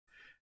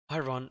Hi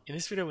Ron, in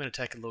this video we're going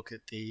to take a look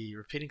at the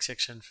repeating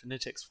section for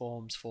Nintex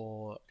Forms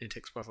for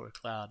Nintex Workflow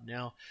Cloud.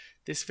 Now,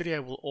 this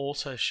video will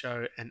also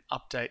show an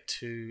update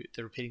to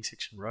the repeating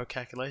section row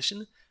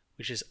calculation,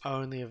 which is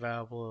only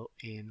available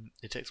in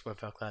Nintex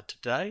Workflow Cloud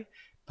today,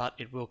 but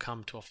it will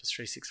come to Office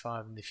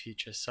 365 in the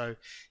future. So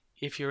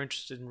if you're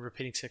interested in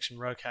repeating section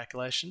row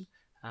calculation,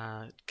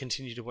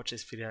 continue to watch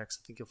this video because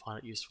I think you'll find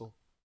it useful.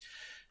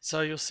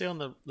 So you'll see on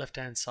the left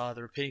hand side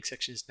the repeating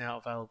section is now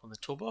available in the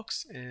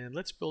toolbox, and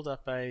let's build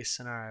up a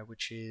scenario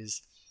which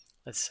is,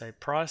 let's say,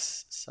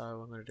 price. So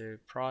I'm going to do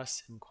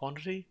price and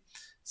quantity.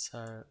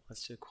 So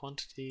let's do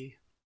quantity.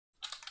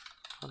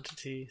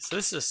 So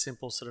this is a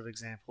simple sort of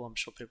example. I'm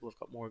sure people have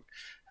got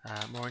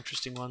more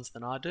interesting ones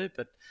than I do,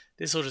 but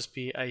this will just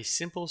be a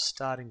simple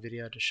starting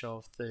video to show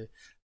off the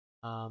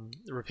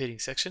repeating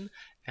section,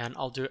 and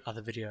I'll do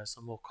other videos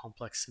on more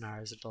complex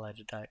scenarios at a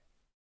later date.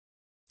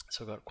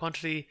 So we've got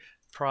quantity,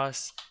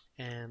 price,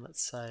 and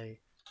let's say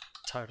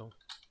total.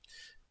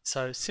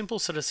 So simple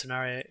sort of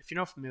scenario. If you're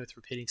not familiar with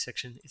repeating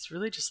section, it's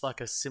really just like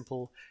a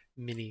simple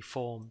mini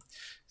form.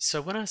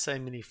 So when I say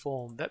mini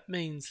form, that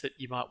means that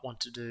you might want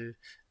to do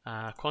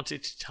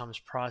quantity times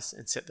price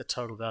and set the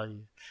total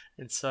value.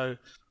 And so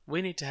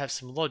we need to have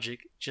some logic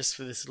just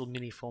for this little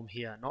mini form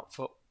here, not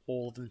for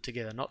all of them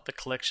together, not the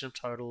collection of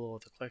total or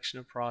the collection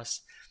of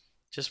price,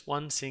 just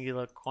one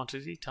singular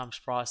quantity times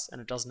price, and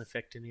it doesn't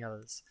affect any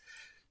others.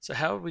 So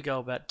how would we go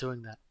about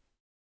doing that?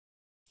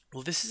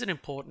 Well, this is an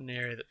important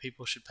area that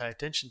people should pay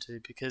attention to,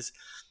 because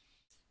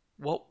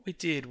what we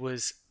did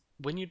was,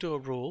 when you do a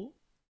rule,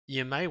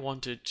 you may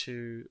want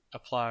to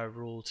apply a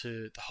rule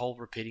to the whole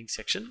repeating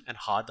section and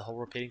hide the whole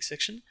repeating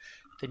section.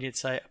 Then you'd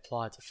say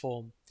apply to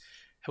form.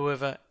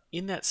 However,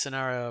 in that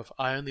scenario of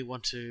I only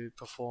want to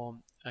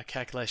perform a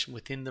calculation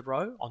within the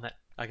row on that,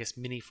 I guess,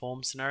 mini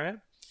form scenario,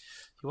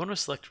 you want to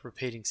select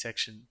repeating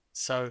section.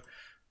 So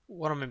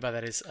what I mean by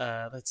that is,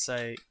 let's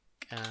say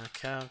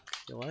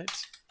calculate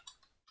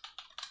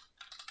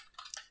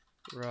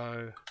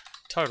row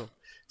total.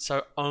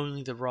 So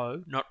only the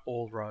row, not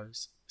all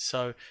rows.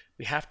 So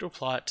we have to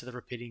apply it to the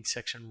repeating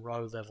section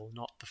row level,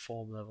 not the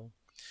form level.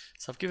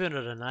 So I've given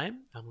it a name.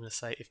 I'm going to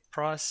say if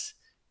price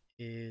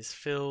is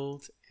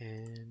filled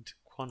and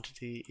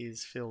quantity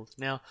is filled.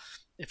 Now,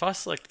 if I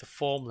select the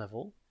form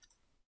level,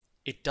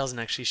 it doesn't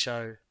actually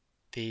show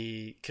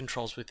the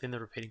controls within the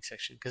repeating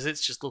section because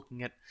it's just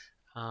looking at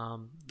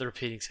the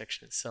repeating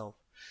section itself.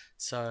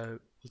 So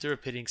we'll do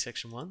repeating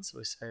section 1. So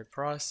we say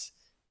price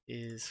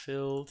is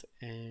filled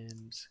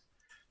and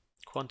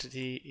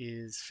quantity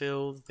is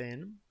filled,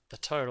 then the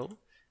total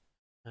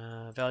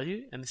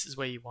value, and this is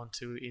where you want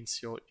to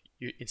insert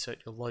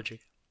your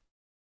logic.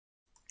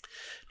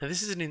 Now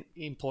this is an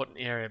important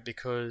area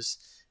because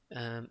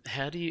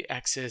how do you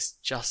access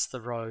just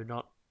the row,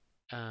 not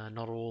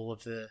all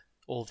of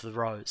the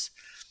rows?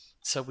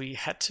 So we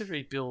had to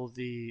rebuild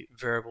the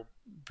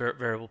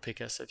variable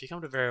picker. So if you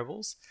come to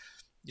variables,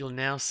 you'll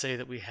now see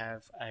that we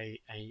have a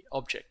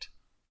object.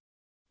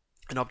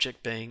 An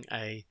object being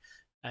a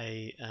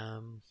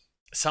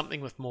something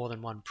with more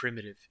than one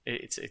primitive.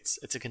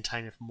 It's a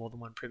container for more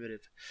than one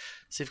primitive.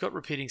 So you've got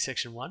repeating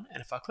section 1,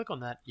 and if I click on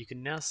that, you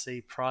can now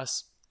see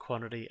price,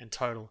 quantity, and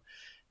total.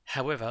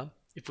 However,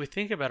 if we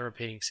think about a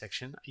repeating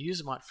section, a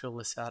user might fill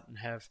this out and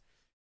have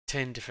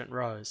 10 different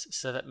rows.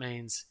 So that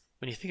means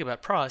when you think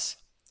about price,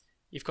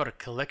 you've got a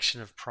collection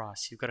of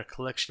price, you've got a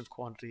collection of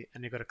quantity,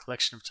 and you've got a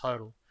collection of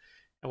total.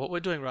 And what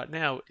we're doing right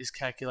now is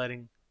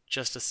calculating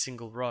just a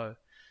single row.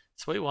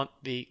 So we want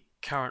the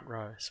current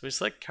row. So we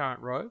select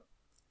current row,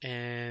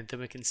 and then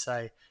we can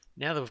say,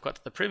 now that we've got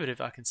to the primitive,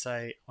 I can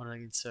say I want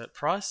to insert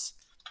price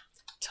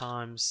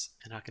times,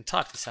 and I can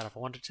type this out if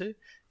I wanted to,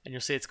 and you'll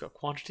see it's got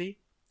quantity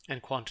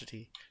and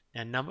quantity.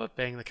 Now number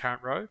being the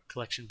current row,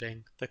 collection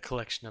being the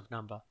collection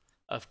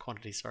of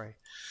quantity, sorry.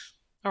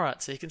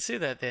 Alright, so you can see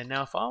that there.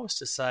 Now if I was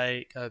to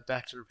say, go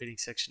back to the repeating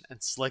section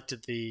and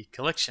selected the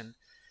collection,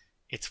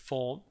 it's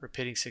form,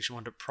 repeating section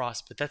 1 to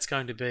price, but that's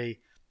going to be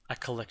a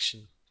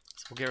collection.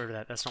 So we'll get rid of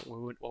that. That's not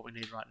what we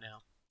need right now.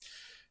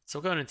 So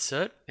we'll go and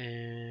insert,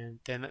 and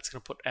then that's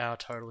going to put our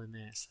total in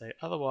there. So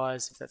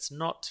otherwise, if that's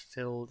not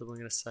filled, then we're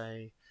going to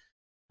say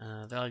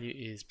value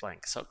is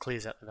blank. So it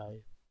clears out the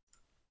value.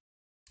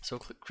 So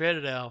we'll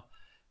created our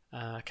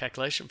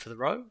calculation for the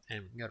row,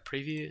 and we can go to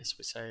preview. So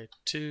we say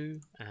 2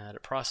 at a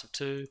price of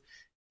 2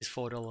 is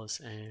 $4,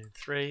 and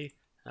 3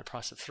 at a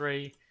price of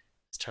 3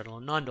 is total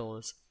of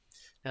 $9.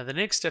 Now the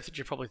next step that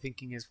you're probably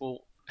thinking is,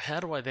 well,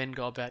 how do I then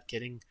go about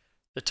getting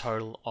the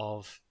total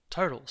of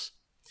totals?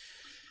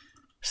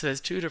 So there's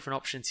two different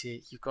options here.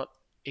 You've got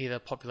either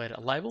populate a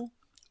label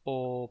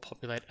or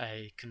populate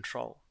a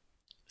control.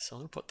 So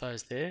I'm going to put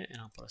those there,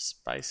 and I'll put a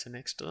spacer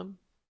next to them.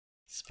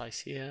 Space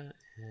here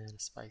and a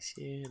space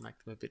here,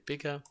 make them a bit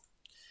bigger.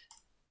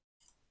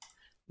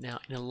 Now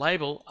in a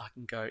label, I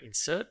can go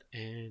insert,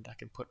 and I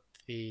can put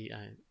the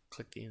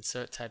click the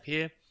insert tab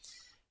here.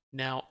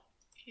 Now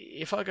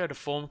if I go to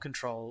form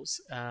controls,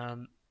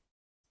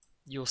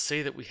 you'll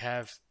see that we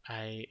have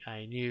a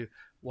new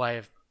way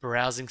of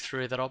browsing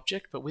through that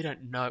object, but we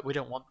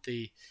don't want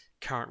the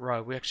current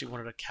row. We actually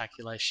wanted a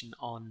calculation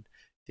on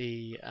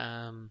the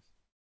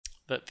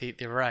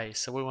array.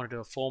 So we want to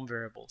do a form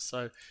variable.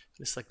 So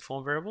just select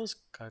form variables,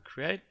 go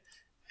create,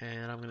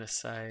 and I'm going to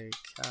say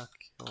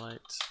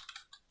calculate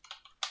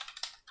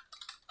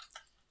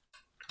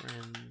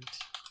grand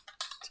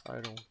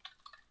total,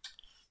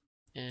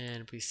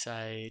 and we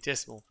say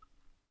decimal.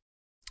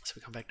 So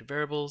we come back to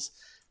variables,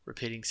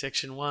 repeating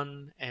section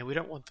 1, and we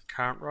don't want the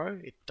current row.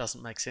 It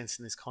doesn't make sense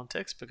in this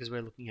context because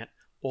we're looking at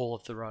all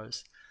of the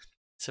rows.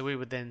 So we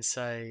would then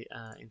say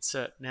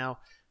insert. Now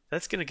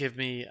that's going to give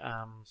me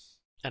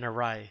an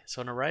array.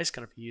 So an array is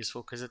going to be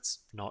useful because it's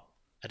not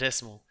a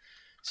decimal.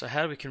 So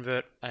how do we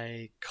convert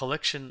a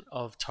collection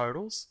of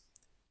totals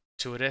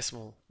to a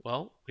decimal?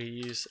 Well, we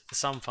use the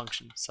sum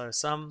function. So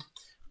sum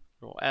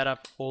will add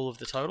up all of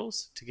the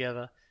totals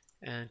together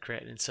and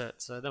create an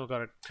insert. So then we've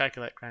got a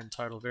calculate grand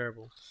total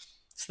variable.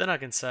 So then I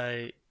can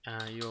say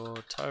your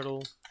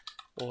total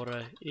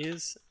order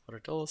is, put a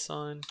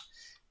 $,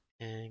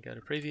 and go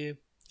to preview.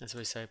 And so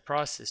we say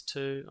price is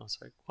 2, oh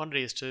sorry,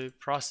 quantity is 2,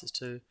 price is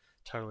 2,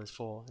 total is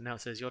 4. And now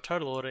it says your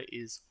total order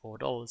is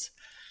 $4.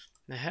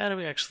 Now how do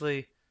we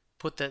actually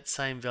put that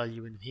same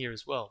value in here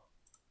as well?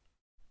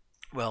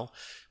 Well,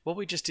 what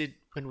we just did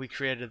when we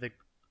created the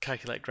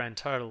calculate grand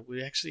total,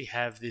 we actually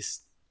have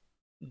this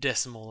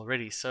decimal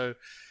already. So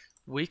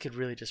we could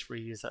really just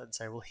reuse that and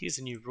say, well, here's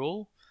a new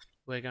rule.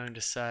 We're going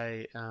to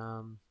say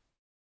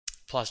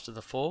plus to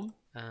the form,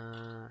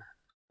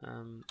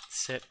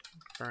 set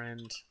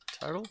grand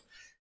total.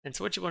 And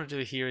so what you want to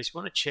do here is you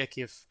want to check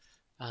if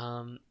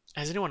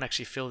has anyone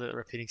actually filled out the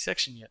repeating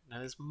section yet? Now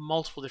there's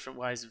multiple different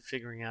ways of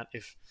figuring out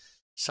if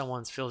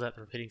someone's filled out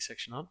the repeating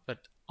section or not,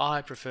 but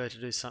I prefer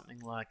to do something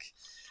like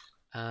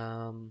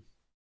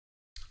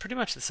pretty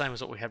much the same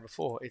as what we had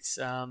before. It's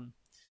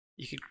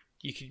you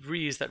could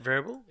reuse that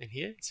variable in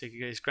here, so you could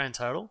use grand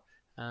total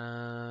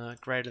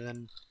greater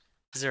than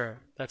 0.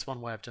 That's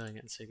one way of doing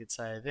it. So you could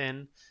say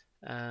then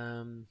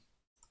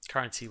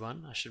currency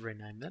 1, I should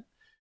rename that.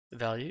 The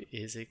value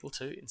is equal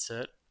to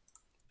insert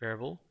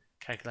variable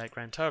calculate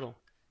grand total,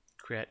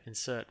 create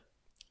insert.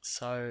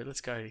 So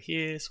let's go to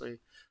here. So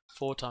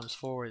 4 times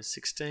 4 is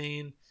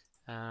 16,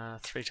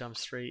 3 times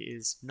 3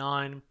 is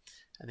 9,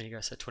 and then you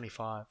go so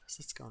 25. So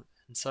let's go on.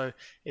 And so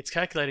it's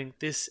calculating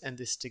this and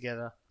this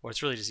together, or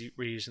it's really just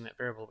reusing that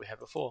variable we had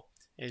before.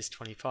 It is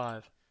 25.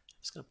 I'm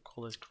just going to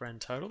call this grand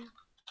total.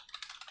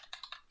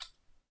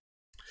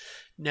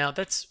 Now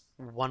that's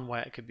one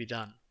way it could be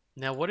done.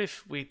 Now what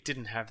if we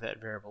didn't have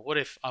that variable? What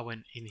if I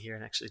went in here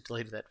and actually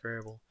deleted that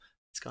variable?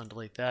 Let's go and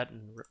delete that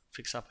and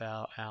fix up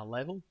our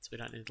label, so we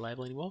don't need the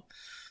label anymore.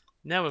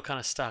 Now we're kind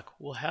of stuck.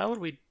 Well, how would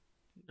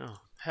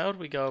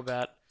we go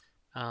about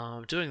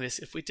doing this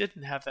if we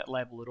didn't have that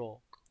label at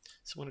all?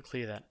 So I want to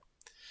clear that.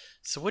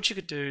 So what you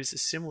could do is a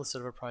similar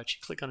sort of approach.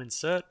 You click on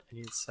insert and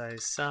you'd say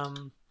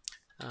sum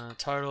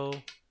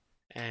total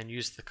and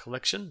use the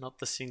collection, not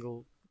the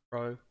single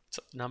row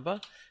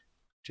number.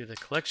 Do the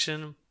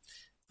collection,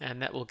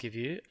 and that will give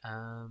you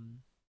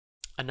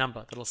a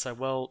number that'll say,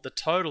 well, the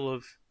total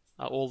of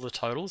all the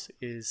totals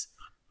is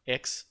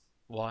X,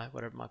 Y,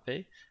 whatever it might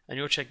be, and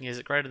you're checking, is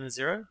it greater than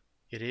 0?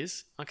 It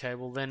is. Okay,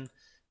 well then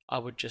I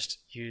would just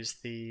use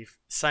the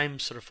same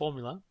sort of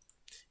formula,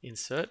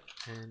 insert,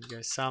 and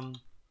go sum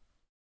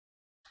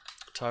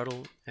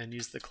total and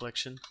use the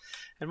collection.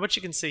 And what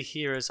you can see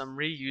here is I'm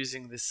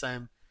reusing this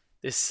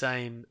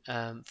same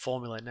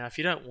formula. Now if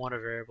you don't want a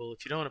variable,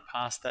 if you don't want to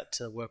pass that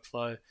to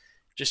workflow,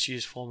 just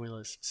use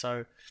formulas.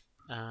 So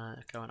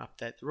go and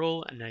update the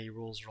rule, and now your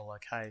rules are all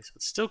okay. So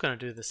it's still going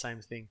to do the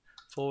same thing.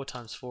 4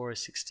 times 4 is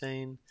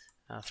 16,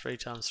 3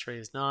 times 3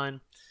 is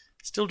 9,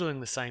 still doing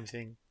the same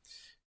thing.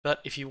 But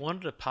if you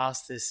wanted to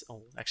pass this,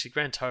 or actually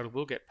grand total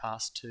will get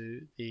passed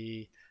to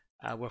the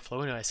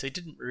workflow anyway, so you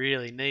didn't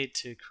really need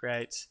to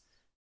create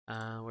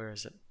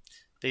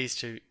these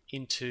two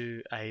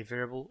into a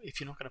variable. If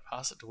you're not going to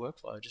pass it to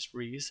workflow, just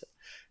reuse it.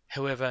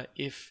 However,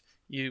 if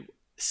you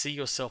see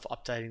yourself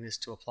updating this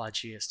to apply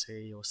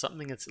GST or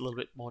something that's a little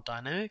bit more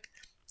dynamic,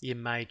 you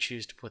may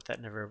choose to put that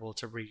in a variable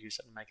to reuse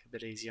it and make it a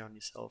bit easier on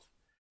yourself.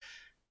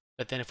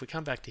 But then if we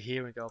come back to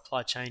here and go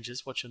apply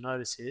changes, what you'll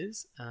notice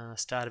is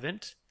start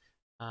event,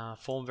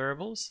 form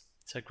variables,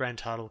 so grand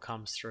total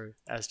comes through,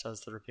 as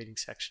does the repeating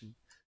section.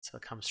 So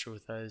it comes through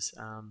with those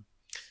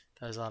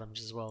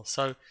items as well.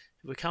 So if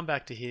we come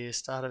back to here,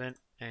 start event,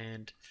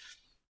 and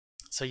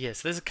so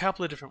yes, there's a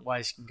couple of different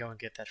ways you can go and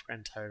get that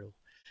grand total.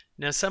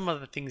 Now some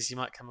other things you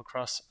might come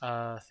across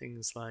are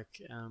things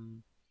like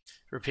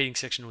repeating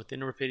section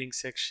within a repeating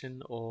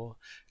section, or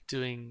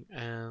doing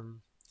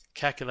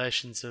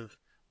calculations of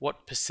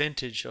what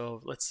percentage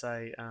of, let's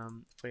say,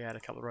 if we add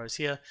a couple of rows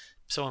here,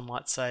 someone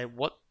might say,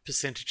 what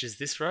percentage is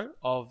this row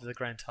of the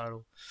grand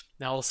total?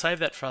 Now I'll save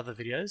that for other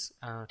videos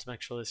to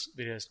make sure this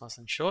video is nice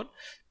and short,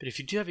 but if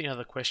you do have any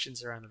other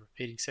questions around the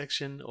repeating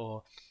section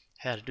or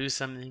how to do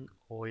something,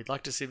 or you'd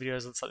like to see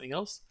videos on something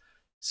else,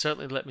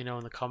 certainly let me know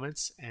in the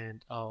comments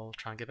and I'll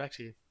try and get back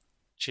to you.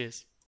 Cheers.